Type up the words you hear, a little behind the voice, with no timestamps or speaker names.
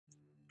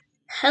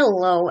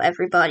Hello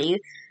everybody,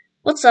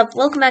 what's up?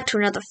 Welcome back to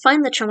another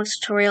Find the Chomiks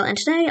tutorial, and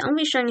today I'm going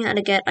to be showing you how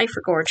to get a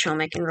forgor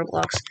chomik in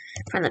Roblox.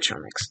 Find the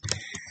chomiks.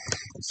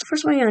 So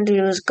first what you're going to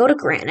do is go to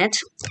Granite,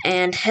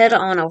 and head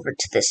on over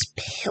to this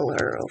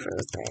pillar over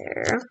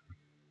there.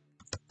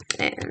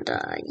 And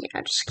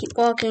yeah, just keep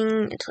walking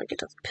until you get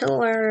to the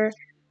pillar,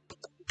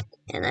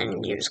 and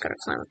then you just gotta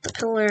climb up the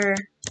pillar,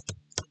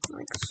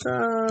 like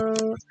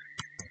so.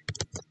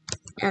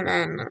 And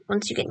then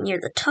once you get near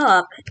the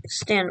top,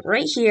 stand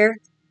right here,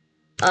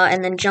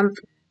 and then jump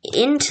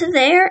into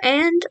there,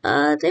 and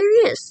there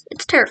he is.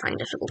 It's terrifying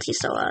difficulty,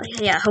 so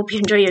yeah, I hope you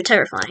enjoy your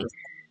terrifying.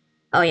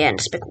 Oh yeah, and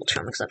Despicable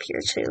Chomik's up here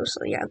too,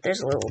 so yeah,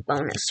 there's a little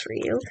bonus for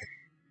you.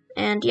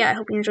 And yeah, I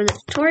hope you enjoyed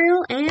the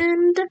tutorial,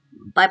 and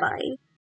bye-bye.